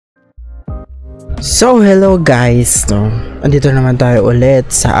So hello guys, no? Andito naman tayo ulit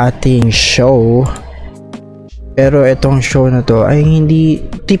sa ating show. Pero itong show na to ay hindi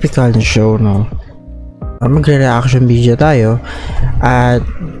typical na show, no? Magre-reaction video tayo. At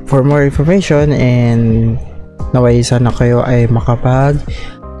for more information and naway sana kayo ay makapag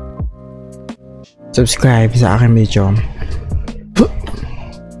subscribe sa aking video.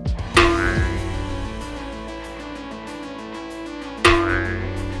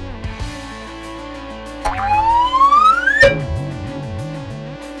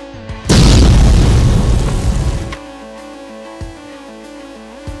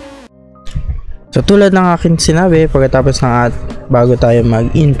 So tulad ng aking sinabi, pagkatapos ng bago tayo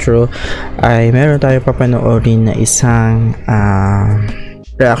mag-intro ay meron tayo papanoorin na isang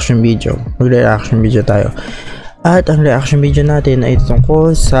reaction video. Magre-reaction video tayo. At ang reaction video natin ay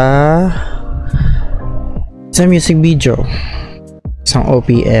tungkol sa music video. Isang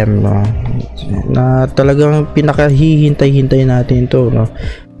OPM, no? Na talagang pinakahihintay-hintay natin to, no?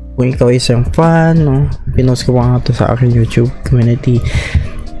 Kung ikaw ay isang fan, no? Pinost ko nga to sa aking YouTube community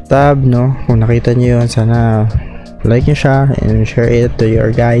tab, no? Kung nakita nyo yun, sana like nyo siya and share it to your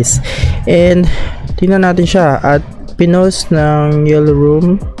guys. And tingnan natin siya at pinost ng Yellow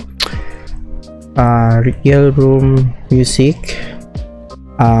Room Music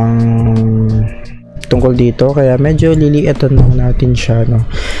ang tungkol dito, kaya medyo liliitan natin siya, no?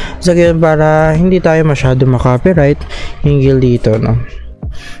 So ganyan, para hindi tayo masyado makopyright hinggil dito, no?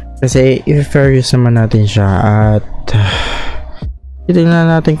 Kasi i-fair use naman natin siya at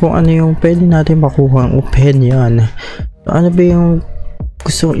tingnan natin kung ano yung pwede natin makuha ang opinion. Ano ba yung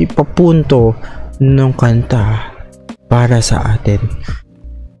gusto ipapunto ng kanta para sa atin.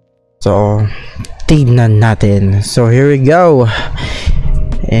 So, tignan natin. So, here we go.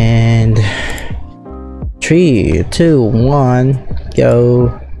 And 3, 2, 1,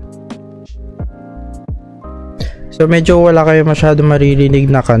 go. So, medyo wala kayo masyado maririnig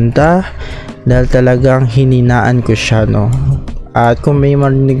na kanta dahil talagang hininaan ko siya, no? At kung may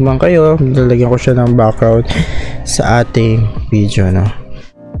marinig man kayo, lalagyan ko siya ng background sa ating video, no?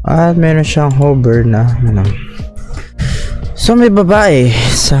 At meron siyang hover na, ano. So may babae,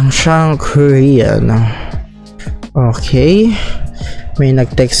 siyang Korean, no? Okay. May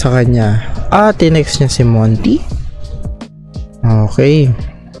nag-text sa kanya. Tinext niya si Monty. Okay.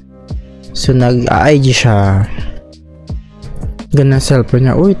 So nag-IG siya. Ganda cellphone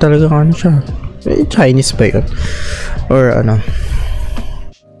niya. Uy, talagang ano siya? Chinese ba yun? Or ano?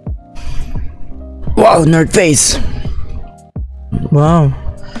 Wow, North Face! Wow.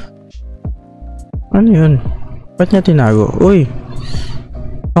 Ano yun? Ba't niya tinago? Uy!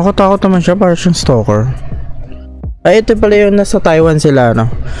 Nakatakot naman siya, para siyang stalker. Ay, ito pala yun, nasa Taiwan sila, no?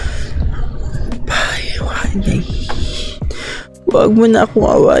 Huwag mo na akong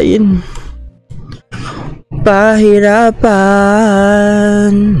awayin. Pahirapan.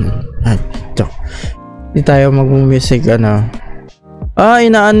 Hindi tayo mag-music, ano.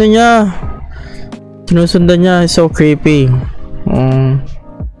 Inaano niya. Sinusundan niya. So creepy.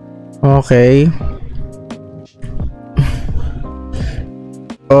 Okay.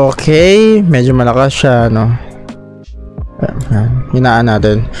 Okay. Medyo malakas siya, no. Hinaan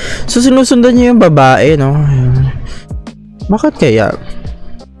natin. So sinusundan niya yung babae, no. Bakit kaya?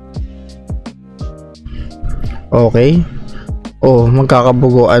 Okay.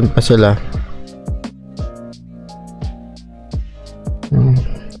 Magkakabuguan pa sila.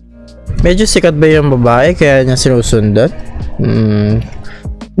 Medyo sikat ba yung babae kaya niya sinusundan?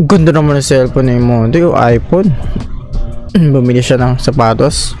 Ganda naman ng cellphone ni Monty, yung iPhone. Bumili siya ng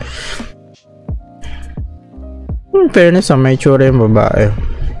sapatos. Fairness, may tsura yung babae.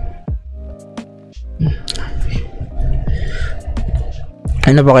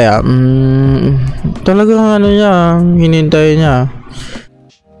 Ano ba kaya? Talagang ano niya, hinintay niya.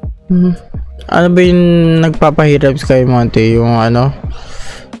 Ano ba yung nagpapahirap kay Monty? Yung ano?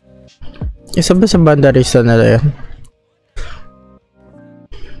 Isa ba sa bandarista nila yan?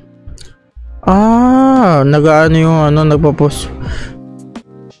 Nag-ano yung ano, nagpo-post.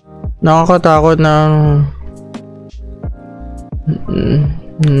 Nakakatakot ng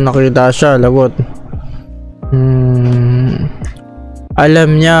nakita siya, lagot.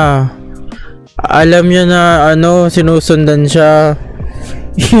 Alam niya na ano, sinusundan siya.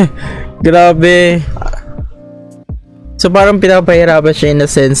 Grabe. So parang pinapahirapan siya in a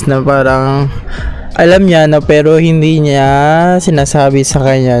sense na parang alam niya na pero hindi niya sinasabi sa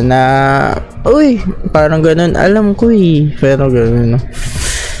kanya na uy, parang ganun, alam ko pero ganun, no?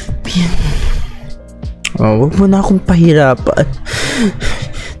 Wag mo na akong pahirapan.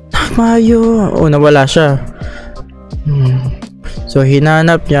 Mayo. Nawala siya. So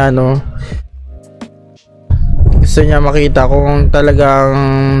hinanap niya, no? gusto niya makita kung talagang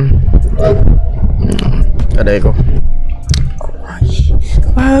aray ko.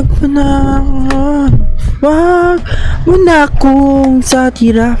 Wag mo na akong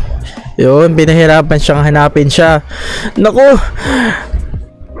satira. Yun, pinahirapan siyang hanapin siya. Naku,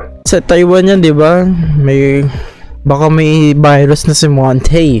 sa Taiwan yan, di ba? Baka may virus na si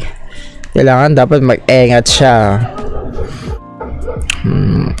Monte. Kailangan dapat mag-engat siya.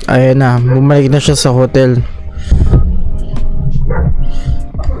 Ayun na, bumalik na siya sa hotel.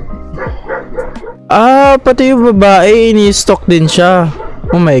 Pati yung babae, ini-stalk din siya.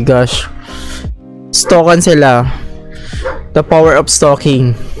 Oh my gosh. Stalkan sila. The power of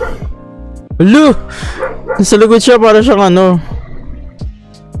stalking. Hello! Nasa lugod siya para siyang ano.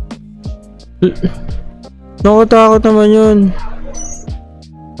 Nakatakot naman yun.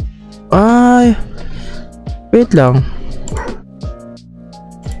 Ay. Wait lang.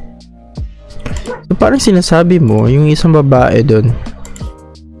 So, parang sinasabi mo, yung isang babae dun.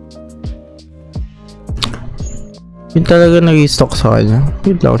 Yung talaga nag-stalk sa kanya.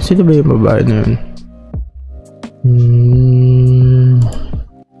 Wait lang, sino ba yung babae na yun?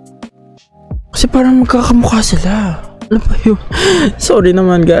 Kasi parang magkakamukha sila. Ano ba yun? Sorry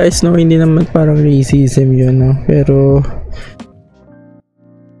naman guys, no? Hindi naman parang racism yun, no? Pero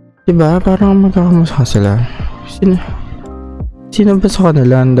diba? Parang magkakamukha sila. Sino ba sa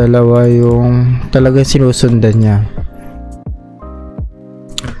kanila ang dalawa yung talagang sinusundan niya?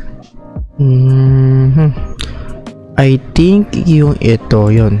 I think yung ito,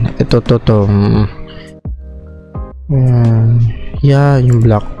 yun. Ito, to. Yeah, yung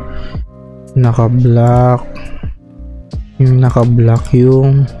black. Naka-black. Yung naka-black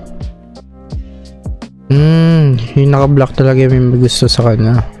yung naka-black talaga yung may gusto sa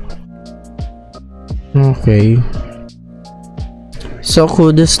kanya. Okay. So,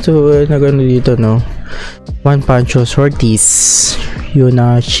 kudos to nagano dito, no? Juan Pancho Ortiz,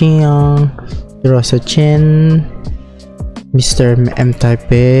 Yuna Chiang, Rosa Chen, Mr. M.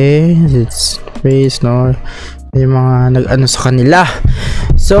 Taipei, it's praise, no? Yung mga nag-ano sa kanila.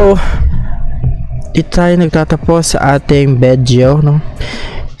 So, ito tayo nagtatapos sa ating video, no?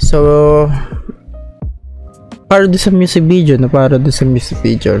 So, para doon sa music video, no?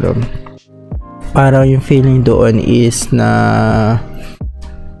 Parang yung feeling doon is na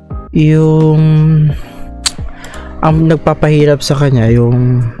yung ang nagpapahirap sa kanya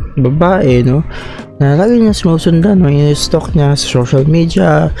yung babae, no? Na lagi niya sinusundan, no? Yung-stalk niya sa social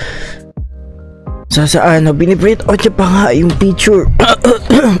media. Saan, no? Biniprint out niya pa nga yung picture.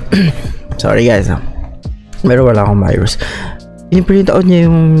 Sorry guys, pero wala akong virus. Biniprint out niya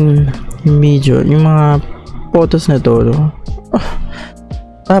yung video, yung mga photos na to, no?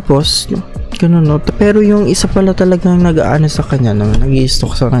 Tapos ganun, no? Pero yung isa pala talagang nag-aano sa kanya, no?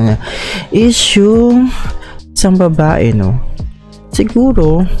 Nag-i-stalk sa kanya is yung isang babae, no?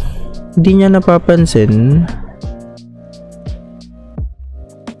 Siguro hindi niya napapansin,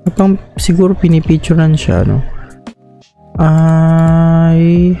 habang siguro pinipicturean siya, no?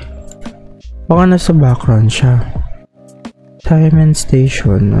 Ay baka nasa background siya. Time and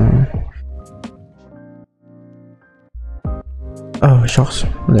station, no? Oh shucks,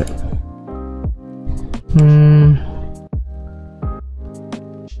 wala.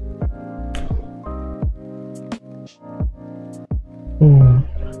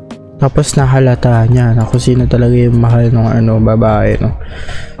 Tapos nahalata niya na kung sino talaga yung mahal ng ano, babae, no?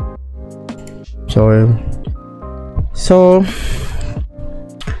 So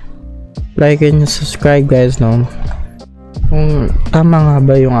like and subscribe guys, no? Kung tama nga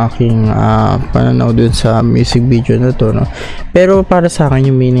ba yung aking pananaw dun sa music video na to, no? Pero para sa akin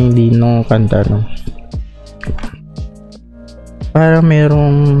yung meaning din ng kanta, no? Para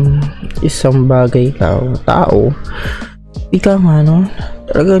merong isang bagay ka o tao, ikaw nga, no?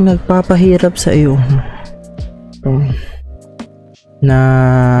 Talagang nagpapahirap sa iyo, na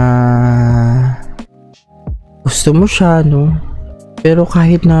gusto mo siya, no? Pero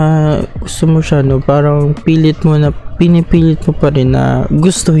kahit na gusto mo siya, no, parang pinipilit mo pa rin na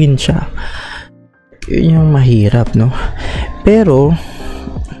gustuhin siya. Yun yung mahirap, no? Pero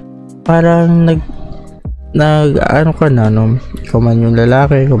parang ano ka na, no? Ikaw man yung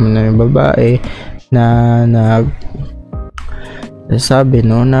lalaki, ikaw man yung babae na sabi,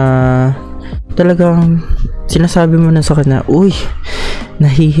 no, na talagang sinasabi mo na sa kanya, uy,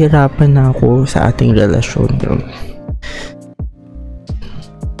 nahihirapan na ako sa ating relasyon.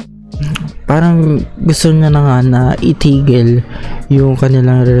 Parang gusto niya na nga na itigil yung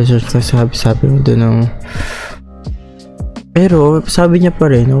kanilang relasyon, kasi sabi mo doon, no? Pero sabi niya pa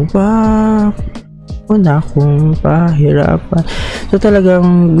rin, una kong pahirapan. So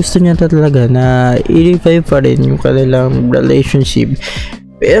talagang gusto niya talaga na i-revive pa rin yung kanilang relationship,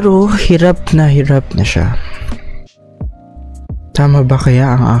 pero hirap na siya. Tama ba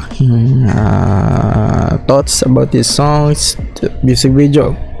kaya ang aking thoughts about this songs, music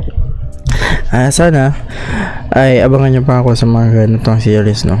video? Sana ay abangan nyo pa ako sa mga ganitong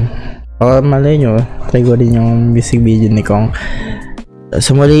series, no? O malay nyo, try ko rin yung music video ni Kong.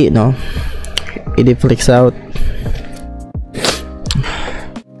 Sa muli, no? ADFLX out.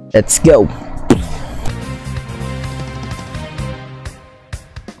 Let's go.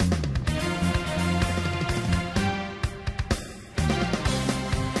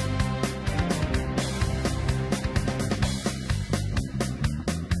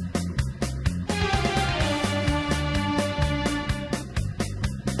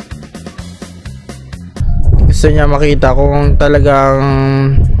 Gusto niya makita kung talagang